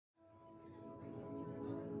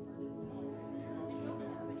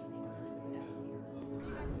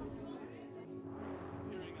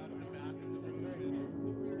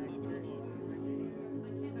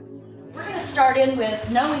start in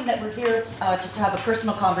with knowing that we're here to have a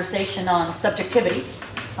personal conversation on subjectivity.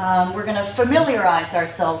 We're going to familiarize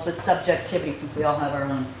ourselves with subjectivity since we all have our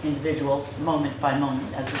own individual moment by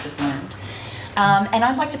moment, as we just learned. And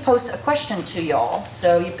I'd like to pose a question to y'all.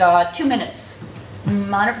 So you've got 2 minutes,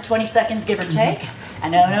 120 seconds, give or take.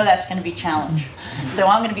 And I know that's going to be a challenge. So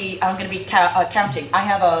I'm going to be counting. I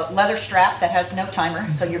have a leather strap that has no timer,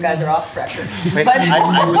 so you guys are off pressure. Wait, but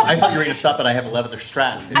I thought you were going to stop at I have a leather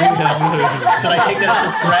strap. Should I take that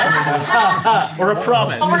as a threat or a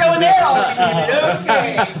promise? Oh, we're going there already.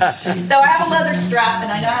 Okay. So I have a leather strap,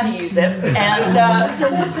 and I know how to use it.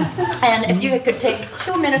 And if you could take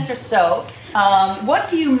 2 minutes or so, what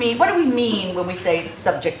do you mean? What do we mean when we say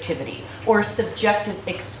subjectivity or subjective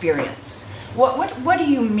experience? What do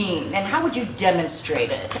you mean, and how would you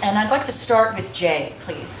demonstrate it? And I'd like to start with Jay,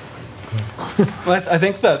 please. Well, I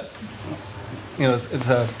think that it's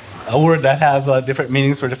a word that has different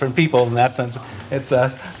meanings for different people. In that sense, it's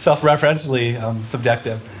self-referentially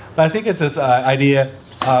subjective. But I think it's this idea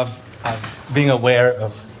of being aware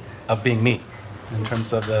of being me, in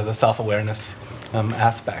terms of the self-awareness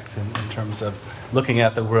aspect, in terms of looking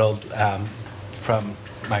at the world from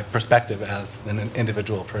my perspective as an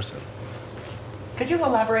individual person. Could you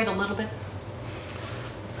elaborate a little bit?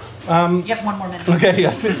 You have 1 more minute. Okay,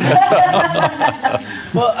 yes.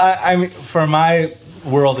 Well, I mean, for my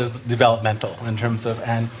world is developmental in terms of,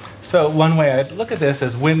 and so one way I look at this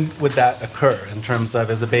is when would that occur in terms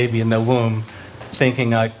of as a baby in the womb,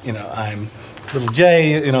 thinking like, I'm little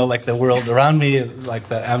Jay, like the world around me, like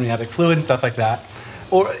the amniotic fluid and stuff like that.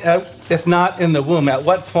 Or if not in the womb, at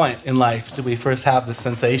what point in life do we first have the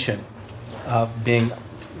sensation of being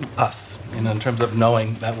us, in terms of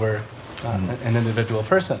knowing that we're an individual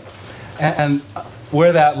person, and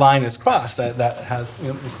where that line is crossed, that has,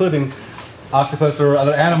 including octopus or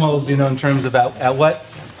other animals, in terms of at what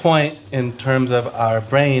point in terms of our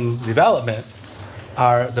brain development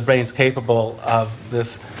are the brains capable of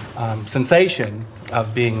this sensation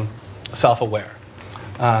of being self-aware,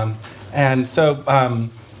 and so.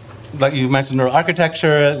 Like you mentioned,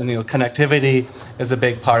 neuroarchitecture and connectivity is a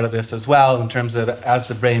big part of this as well. In terms of as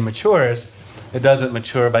the brain matures, it doesn't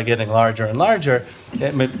mature by getting larger and larger.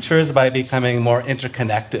 It matures by becoming more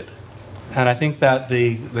interconnected. And I think that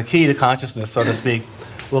the key to consciousness, so to speak,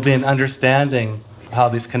 will be in understanding how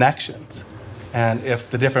these connections. And if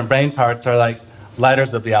the different brain parts are like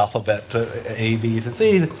letters of the alphabet, A, B's, and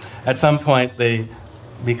C's, at some point they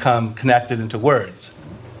become connected into words.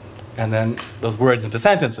 And then those words into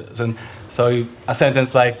sentences. And so a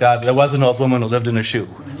sentence like, there was an old woman who lived in a shoe.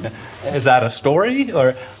 Is that a story?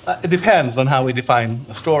 Or it depends on how we define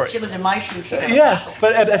a story. She lived in my shoe. She had a yes, castle.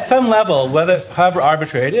 but at some level, however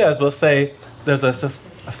arbitrary it is, we'll say there's a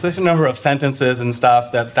sufficient number of sentences and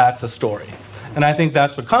stuff that's a story. And I think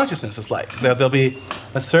that's what consciousness is like. There'll be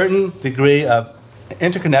a certain degree of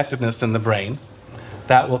interconnectedness in the brain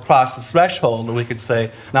that will cross the threshold where we could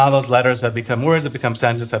say, now those letters have become words, have become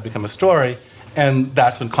sentences, have become a story, and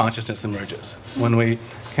that's when consciousness emerges. When we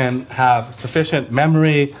can have sufficient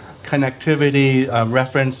memory, connectivity,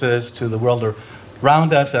 references to the world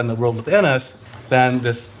around us and the world within us, then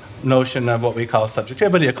this notion of what we call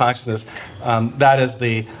subjectivity or consciousness, that is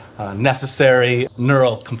the necessary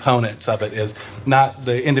neural components of it, is not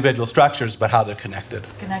the individual structures, but how they're connected.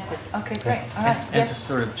 Connected. Okay, great. All right. And to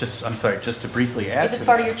sort of just to briefly add. Is this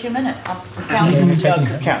part of your 2 minutes? I'm counting.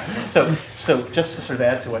 Count. So just to sort of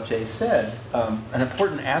add to what Jay said, an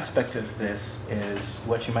important aspect of this is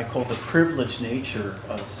what you might call the privileged nature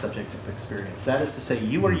of subjective experience. That is to say,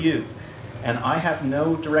 you are you, and I have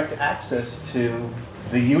no direct access to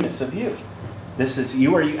the you-ness of you.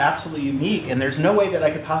 You are absolutely unique, and there's no way that I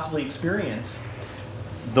could possibly experience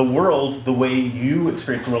the world the way you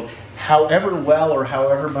experience the world, however well or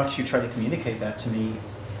however much you try to communicate that to me.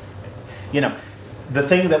 The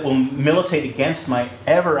thing that will militate against my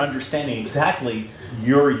ever understanding exactly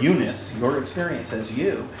your you-ness, your experience as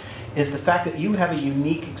you, is the fact that you have a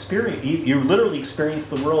unique experience. You literally experience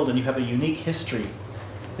the world, and you have a unique history.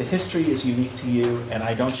 The history is unique to you, and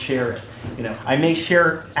I don't share it. I may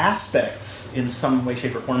share aspects in some way,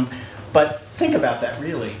 shape, or form, but think about that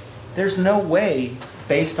really. There's no way,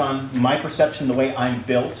 based on my perception, the way I'm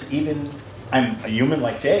built, even I'm a human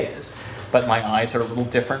like Jay is, but my eyes are a little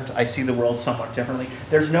different. I see the world somewhat differently.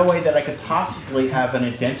 There's no way that I could possibly have an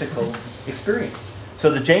identical experience.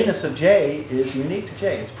 So the Jayness of Jay is unique to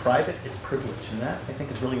Jay. It's private, it's privileged, and that I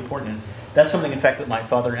think is really important. And that's something, in fact, that my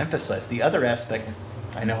father emphasized. The other aspect,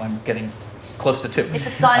 I know I'm getting close to 2. It's a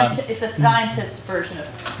scientist's version of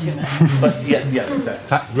 2 minutes. But yeah,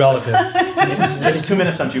 exactly. Relative. It's 2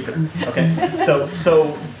 minutes on Jupiter. Okay.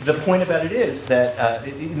 So the point about it is that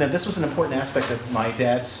this was an important aspect of my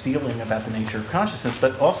dad's feeling about the nature of consciousness,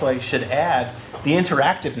 but also I should add the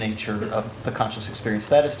interactive nature of the conscious experience.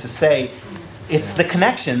 That is to say, it's the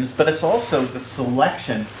connections, but it's also the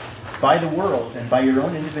selection by the world and by your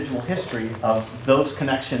own individual history of those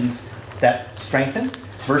connections that strengthen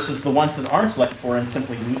versus the ones that aren't selected for and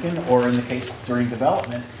simply weaken, or in the case during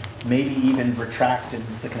development, maybe even retract and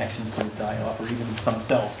the connections will die off, or even some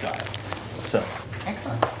cells die. So.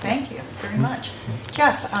 Excellent. Thank you very much.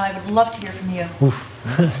 Jeff, I would love to hear from you.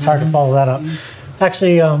 Oof. It's hard to follow that up.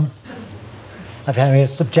 Actually, I'm having a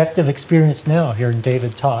subjective experience now hearing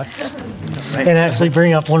David talk, and actually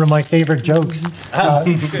bring up one of my favorite jokes.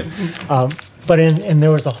 But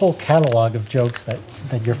there was a whole catalog of jokes that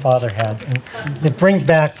your father had, and it brings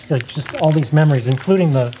back just all these memories,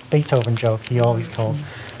 including the Beethoven joke he always told.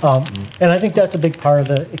 And I think that's a big part of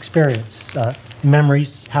the experience.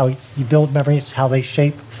 Memories, how you build memories, how they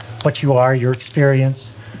shape what you are, your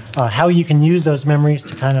experience, how you can use those memories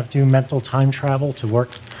to kind of do mental time travel, to work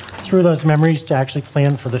through those memories to actually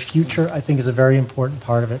plan for the future, I think is a very important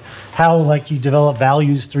part of it. How, like, you develop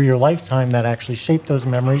values through your lifetime that actually shape those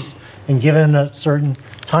memories, and given a certain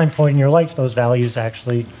time point in your life, those values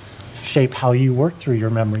actually shape how you work through your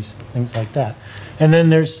memories, things like that. And then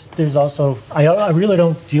there's also, I really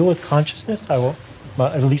don't deal with consciousness, I will,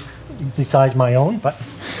 at least besides my own, but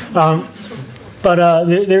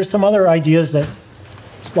there's some other ideas that,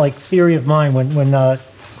 like theory of mind,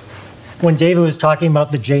 when David was talking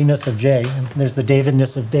about the J-ness of J, and there's the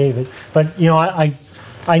Davidness of David, but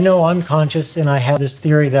I know I'm conscious, and I have this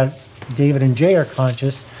theory that David and Jay are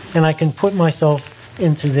conscious, and I can put myself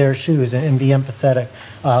into their shoes and be empathetic.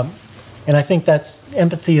 And I think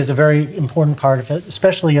empathy is a very important part of it,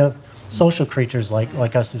 especially of social creatures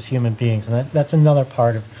like us as human beings. And that's another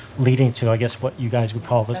part of leading to, I guess, what you guys would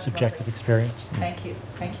call the subjective experience. Thank you.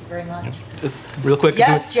 Thank you very much. Just real quick.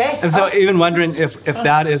 Yes, Jay. And so even wondering if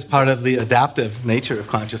that is part of the adaptive nature of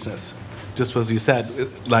consciousness, just as you said,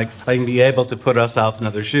 like being able to put ourselves in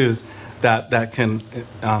other shoes, that can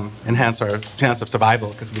enhance our chance of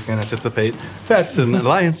survival because we can anticipate threats and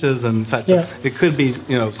alliances and such. Yeah. It could be,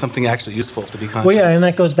 something actually useful to be conscious. Well, yeah, and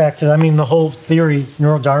that goes back to, the whole theory,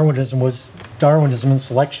 neurodarwinism, was Darwinism and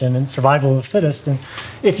selection and survival of the fittest. And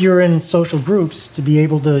if you're in social groups, to be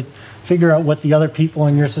able to figure out what the other people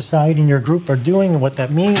in your society and your group are doing and what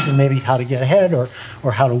that means, and maybe how to get ahead or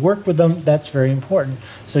how to work with them, that's very important.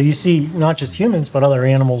 So you see not just humans, but other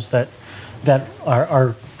animals that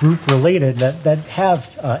are group related, that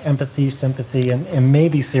have empathy, sympathy, and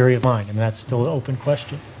maybe theory of mind. That's still an open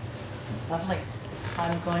question. Lovely.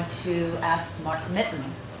 I'm going to ask Mark Mitton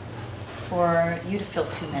for you to fill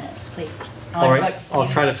 2 minutes, please. All right, I'll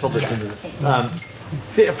try to fill this into this.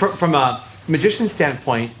 See, from a magician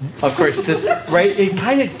standpoint, of course, this, right, it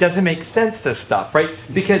kind of doesn't make sense, this stuff, right?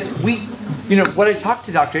 Because what I talked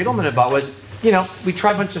to Dr. Edelman about was, we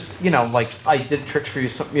try a bunch of, like I did tricks for you,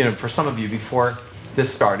 for some of you before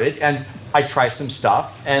this started, and I try some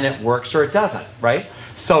stuff, and it works or it doesn't, right?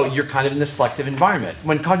 So you're kind of in this selective environment.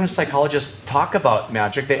 When cognitive psychologists talk about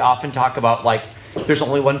magic, they often talk about, like, there's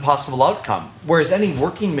only one possible outcome. Whereas any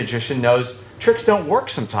working magician knows tricks don't work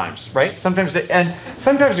sometimes, right? Sometimes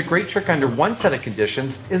a great trick under one set of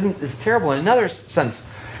conditions isn't as terrible in another sense.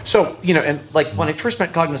 So, and like when I first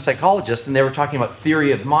met cognitive psychologists and they were talking about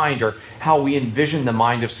theory of mind or how we envision the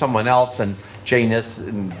mind of someone else and Jay-ness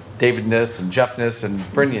and Davidness and Jeffness and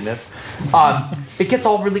Bernard-ness, it gets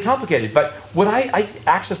all really complicated. But what I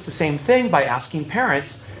access the same thing by asking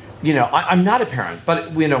parents. I'm not a parent,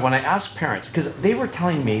 but when I ask parents, because they were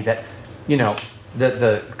telling me that,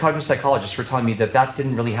 the cognitive psychologists were telling me that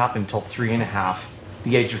didn't really happen until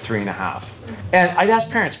the age of 3.5. And I'd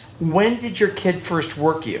ask parents, when did your kid first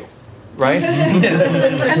work you? Right?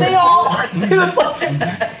 And they all, it's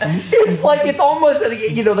almost,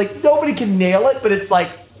 like nobody can nail it, but it's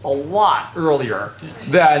like a lot earlier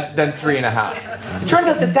than 3.5. It turns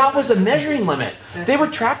out that was a measuring limit. They were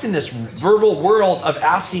trapped in this verbal world of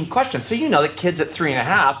asking questions. So that kids at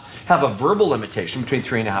 3.5 have a verbal limitation between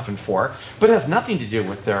 3.5 and 4, but it has nothing to do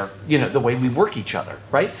with their, the way we work each other,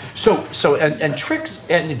 right? So tricks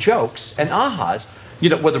and jokes and ahas,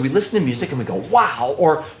 whether we listen to music and we go, wow,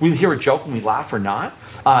 or we hear a joke and we laugh or not,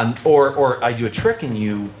 or I do a trick and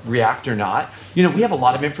you react or not, we have a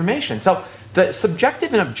lot of information. So the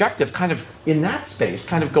subjective and objective kind of, in that space,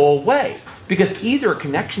 kind of go away. Because either a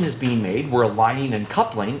connection is being made, we're aligning and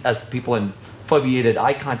coupling, as people in foveated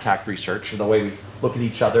eye contact research, or the way we look at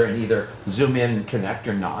each other and either zoom in and connect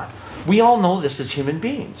or not. We all know this as human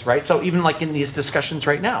beings, right? So even like in these discussions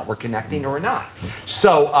right now, we're connecting or we're not.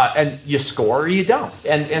 So, and you score or you don't.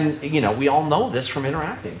 And you know, we all know this from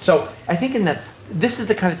interacting. So I think in that, this is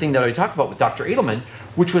the kind of thing that I talk about with Dr. Edelman,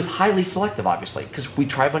 which was highly selective, obviously, because we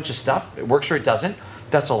try a bunch of stuff, it works or it doesn't.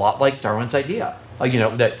 That's a lot like Darwin's idea. You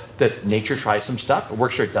know, that nature tries some stuff, it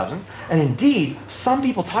works or it doesn't. And indeed, some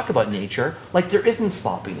people talk about nature like there isn't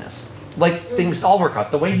sloppiness. Like things all work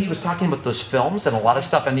out. The way he was talking about those films and a lot of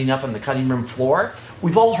stuff ending up on the cutting room floor,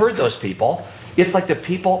 we've all heard those people. It's like the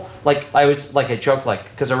people, like I joke, like,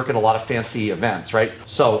 because I work at a lot of fancy events, right?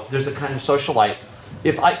 So there's the kind of socialite,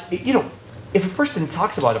 if a person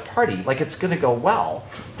talks about a party like it's going to go well,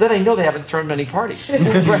 then I know they haven't thrown many parties.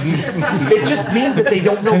 It just means that they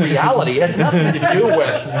don't know reality. It has nothing to do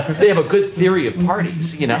with they have a good theory of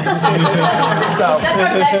parties, you know. So That's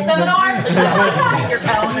our next seminar, so you have to check your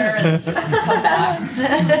calendar and come back.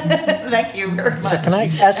 Thank you very much. So can I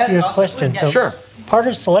ask you a question? So sure. Part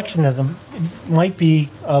of selectionism might be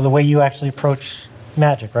the way you actually approach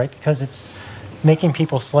magic, right? Because it's making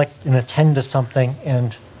people select and attend to something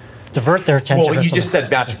and divert their attention. Well, you just said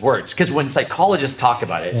magic words, because when psychologists talk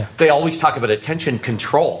about it, they always talk about attention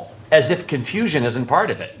control as if confusion isn't part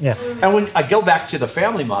of it. Yeah. And when I go back to the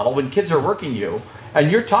family model, when kids are working you, and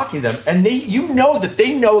you're talking to them, and you know that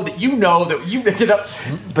they know that you know that you ended up,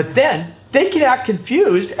 but then they can act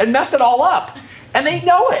confused and mess it all up. And they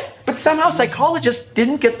know it. But somehow psychologists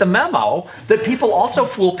didn't get the memo that people also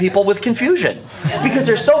fool people with confusion. Because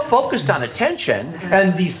they're so focused on attention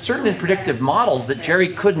and these certain and predictive models that Jerry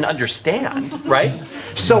couldn't understand, right?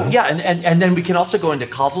 So yeah, and then we can also go into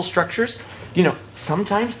causal structures. You know,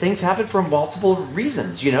 sometimes things happen for multiple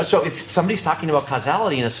reasons, you know? So if somebody's talking about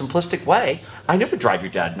causality in a simplistic way, I know it would drive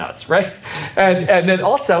your dad nuts, right? And then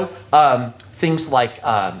also, things like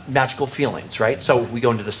magical feelings, right? So we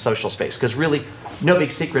go into the social space, because really, no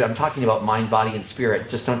big secret, I'm talking about mind, body, and spirit.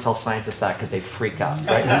 Just don't tell scientists that, because they freak out,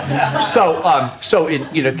 right? So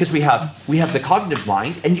because we have the cognitive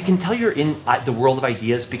mind, and you can tell you're in the world of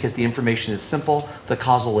ideas because the information is simple. The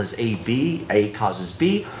causal is A causes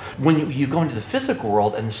B. When you go into the physical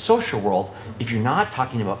world and the social world, if you're not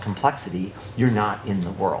talking about complexity, you're not in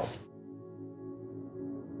the world.